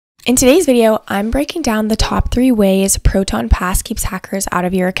In today's video, I'm breaking down the top 3 ways Proton Pass keeps hackers out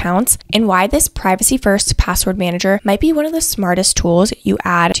of your accounts and why this privacy-first password manager might be one of the smartest tools you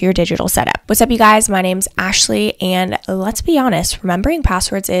add to your digital setup. What's up, you guys? My name's Ashley, and let's be honest, remembering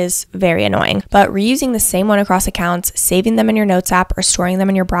passwords is very annoying, but reusing the same one across accounts, saving them in your Notes app, or storing them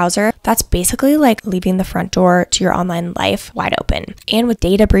in your browser, that's basically like leaving the front door to your online life wide open. And with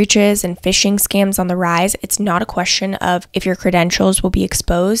data breaches and phishing scams on the rise, it's not a question of if your credentials will be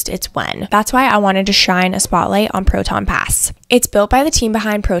exposed, it's when. That's why I wanted to shine a spotlight on Proton Pass. It's built by the team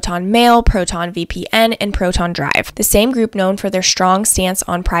behind Proton Mail, Proton VPN, and Proton Drive, the same group known for their strong stance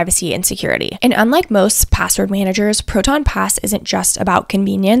on privacy and security. And unlike most password managers, Proton Pass isn't just about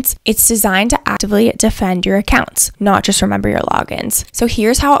convenience. It's designed to actively defend your accounts, not just remember your logins. So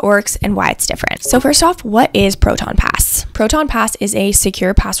here's how it works and why it's different. So first off, what is Proton Pass? Proton Pass is a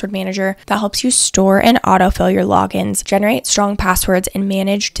secure password manager that helps you store and autofill your logins, generate strong passwords, and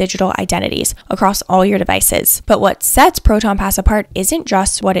manage digital identities across all your devices. But what sets Proton Pass apart isn't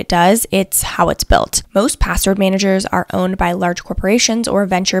just what it does, it's how it's built. Most password managers are owned by large corporations or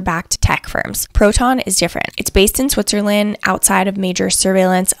venture-backed tech firms. Proton is different. It's based in Switzerland, outside of major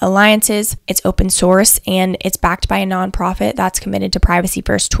surveillance alliances. It's open source, and it's backed by a nonprofit that's committed to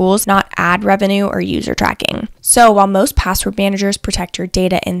privacy-first tools, not ad revenue or user tracking. So while most password managers protect your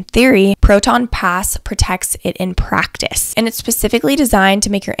data in theory, Proton Pass protects it in practice. And it's specifically designed to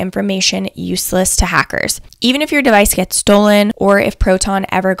make your information useless to hackers, even if your device gets stolen or if Proton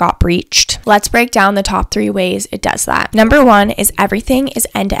ever got breached. Let's break down the top 3 ways it does that. Number 1 is everything is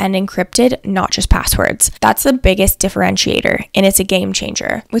end-to-end encrypted, not just passwords. That's the biggest differentiator, and it's a game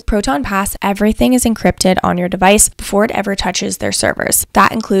changer. With Proton Pass, everything is encrypted on your device before it ever touches their servers.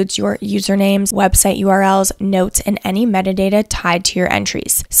 That includes your usernames, website URLs, notes, and any metadata tied to your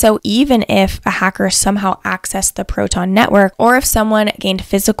entries. So even if a hacker somehow accessed the Proton network, or if someone gained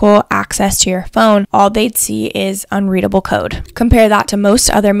physical access to your phone, all they'd see is unreadable code. Compare that to most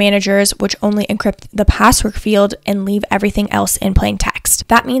other managers, which only encrypt the password field and leave everything else in plain text.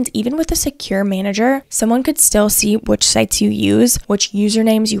 That means even with a secure manager, someone could still see which sites you use, which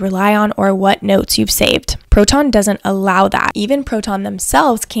usernames you rely on, or what notes you've saved. Proton doesn't allow that. Even Proton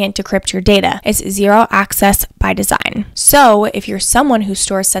themselves can't decrypt your data. It's zero access by design. So if you're someone who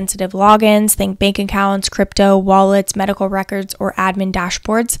stores sensitive logins, think bank accounts, crypto, wallets, medical records, or admin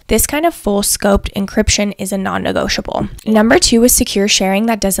dashboards, this kind of full-scoped encryption is a non-negotiable. Number 2 is secure sharing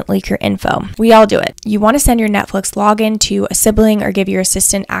that doesn't leak your info. We all do it. You want to send your Netflix login to a sibling or give your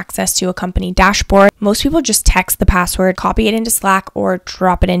assistant access to a company dashboard. Most people just text the password, copy it into Slack, or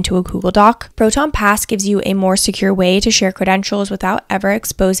drop it into a Google Doc. Proton Pass gives you a more secure way to share credentials without ever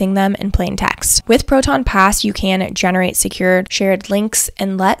exposing them in plain text. With Proton Pass, you can generate secured shared links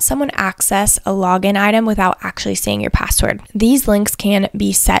and let someone access a login item without actually saying your password. These links can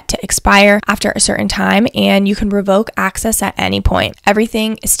be set to expire after a certain time, and you can revoke access at any point.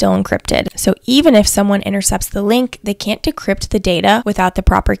 Everything is still encrypted. So even if someone intercepts the link, they can't decrypt the data without the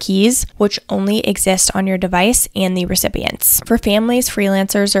proper keys, which only exist on your device and the recipients. For families,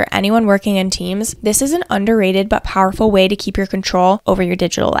 freelancers, or anyone working in teams, this is an underrated but powerful way to keep your control over your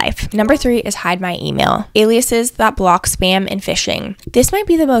digital life. Number 3 is hide my email. Aliases that block spam and phishing. This might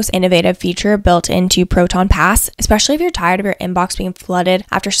be the most innovative feature built into Proton Pass, especially if you're tired of your inbox being flooded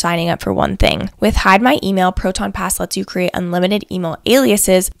after signing up for one thing. With Hide My Email, Proton Pass lets you create unlimited email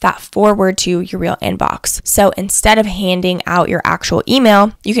aliases that forward to your real inbox. So instead of handing out your actual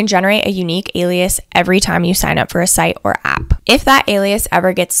email, you can generate a unique alias every time you sign up for a site or app. If that alias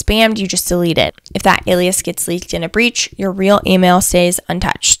ever gets spammed, you just delete it. If that alias gets leaked in a breach, your real email stays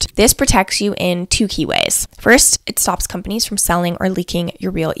untouched. This protects you in 2 key ways. First, it stops companies from selling or leaking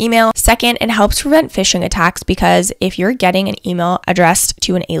your real email. Second, it helps prevent phishing attacks, because if you're getting an email addressed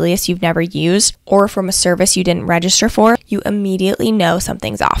to an alias you've never used or from a service you didn't register for, you immediately know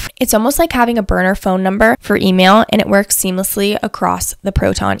something's off. It's almost like having a burner phone number for email, and it works seamlessly across the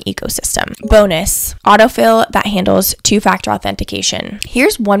Proton ecosystem. Bonus, Autofill that handles 2-factor authentication.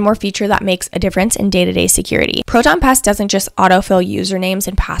 Here's one more feature that makes a difference in day-to-day security. Proton Pass doesn't just autofill usernames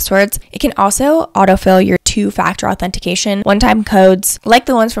and passwords, it can also autofill your 2-factor authentication, one-time codes, like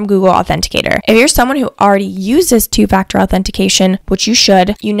the ones from Google Authenticator. If you're someone who already uses 2-factor authentication, which you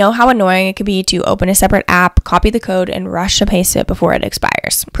should, you know how annoying it could be to open a separate app, copy the code, and rush to paste it before it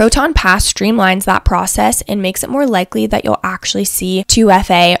expires. Proton Pass streamlines that process and makes it more likely that you'll actually see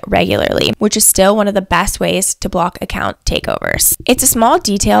 2FA regularly, which is still one of the best ways to block account takeovers. It's a small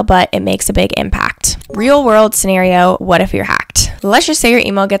detail, but it makes a big impact. Real world scenario, what if you're hacked? hacked. Let's just say your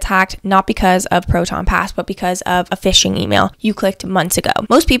email gets hacked, not because of Proton Pass, but because of a phishing email you clicked months ago.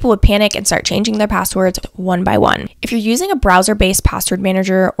 Most people would panic and start changing their passwords one by one. If you're using a browser-based password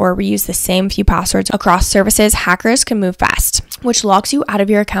manager or reuse the same few passwords across services, hackers can move fast, which locks you out of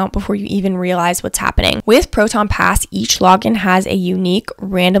your account before you even realize what's happening. With Proton Pass, each login has a unique,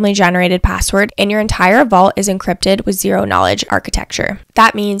 randomly generated password, and your entire vault is encrypted with zero-knowledge architecture.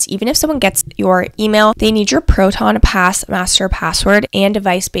 That means even if someone gets your email, they need your Proton Pass master password and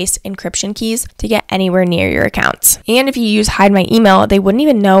device-based encryption keys to get anywhere near your accounts. And if you use Hide My Email, they wouldn't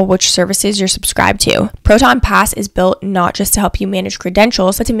even know which services you're subscribed to. Proton Pass is built not just to help you manage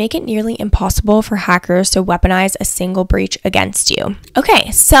credentials, but to make it nearly impossible for hackers to weaponize a single breach against you.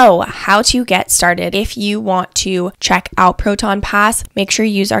 Okay, so how to get started. If you want to check out Proton Pass, make sure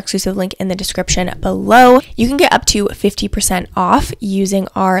you use our exclusive link in the description below. You can get up to 50% off using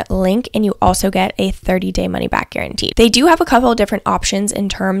our link, and you also get a 30-day money-back guarantee. They do have a couple of different options in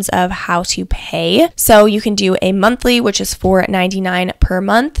terms of how to pay. So you can do a monthly, which is $4.99 per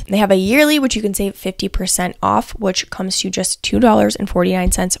month. They have a yearly, which you can save 50% off, which comes to just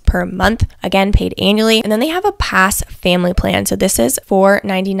 $2.49 per month, again, paid annually. And then they have a Pass family plan. So this is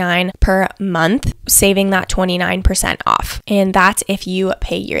 $4.99 per month, saving that 29% off. And that's if you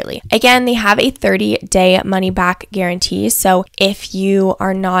pay yearly. Again, they have a 30-day money-back guarantee. So if you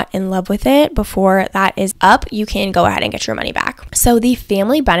are not in love with it before that is up, you can go ahead and get your money back. So the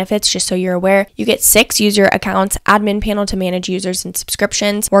family benefits, just so you're aware, you get 6 user accounts, admin panel to manage users and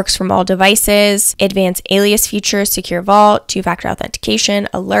subscriptions, works from all devices, advanced alias features, secure vault, 2-factor authentication,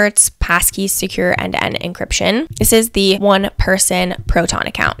 alerts, passkeys, secure end-to-end encryption. This is the one-person Proton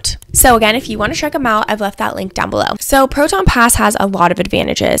account. So again, if you want to check them out, I've left that link down below. So Proton Pass has a lot of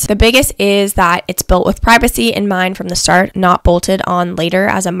advantages. The biggest is that it's built with privacy in mind from the start, not bolted on later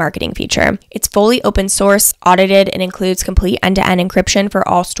as a marketing feature. It's fully open source, audited, and includes complete end-to-end encryption for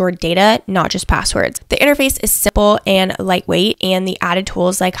all stored data, not just passwords. The interface is simple and lightweight, and the added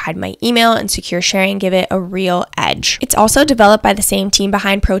tools like Hide My Email and secure sharing give it a real edge. It's also developed by the same team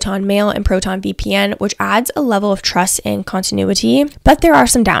behind Proton Mail and Proton VPN, which adds a level of trust and continuity, but there are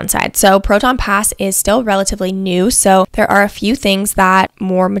some downsides. So Proton Pass is still relatively new, so there are a few things that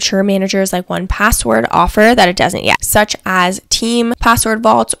more mature managers like 1Password offer that it doesn't yet, such as team password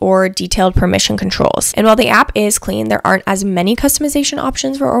vaults or detailed permission controls. And while the app is clean, there aren't as many customization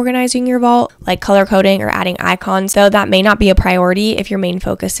options for organizing your vault, like color coding or adding icons, so that may not be a priority if your main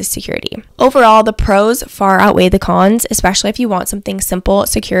focus is security. Overall, the pros far outweigh the cons, especially if you want something simple,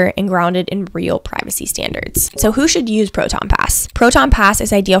 secure, and grounded in real privacy standards. So who should use Proton Pass? Proton Pass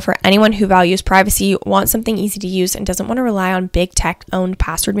is ideal for anyone who values privacy, wants something easy to use, and doesn't want to rely on big tech-owned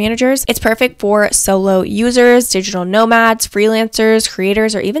password managers. It's perfect for solo users, digital nomads, freelancers,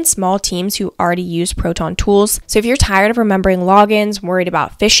 creators, or even small teams who already use Proton tools. So if you're tired of remembering logins, worried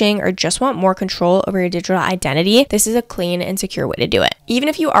about phishing, or just want more control over your digital identity, this is a clean and secure way to do it. Even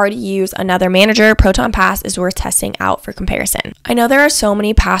if you already use another manager, Proton Pass is worth testing out for comparison. I know there are so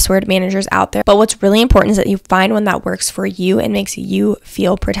many password managers out there, but what's really important is that you find one that works for you and makes you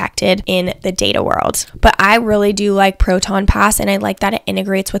feel protected in the data world. But I really do like Proton Pass, and I like that it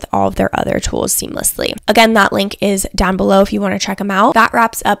integrates with all of their other tools seamlessly. Again, that link is down below if you want to check them out. That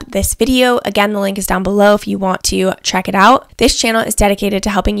wraps up this video. Again, the link is down below if you want to check it out. This channel is dedicated to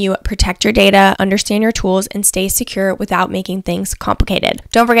helping you protect your data, understand your tools, and stay secure without making things complicated.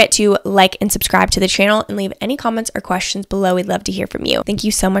 Don't forget to like and subscribe to the channel and leave any comments or questions below. We'd love to hear from you. Thank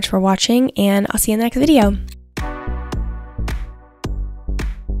you so much for watching, and I'll see you in the next video.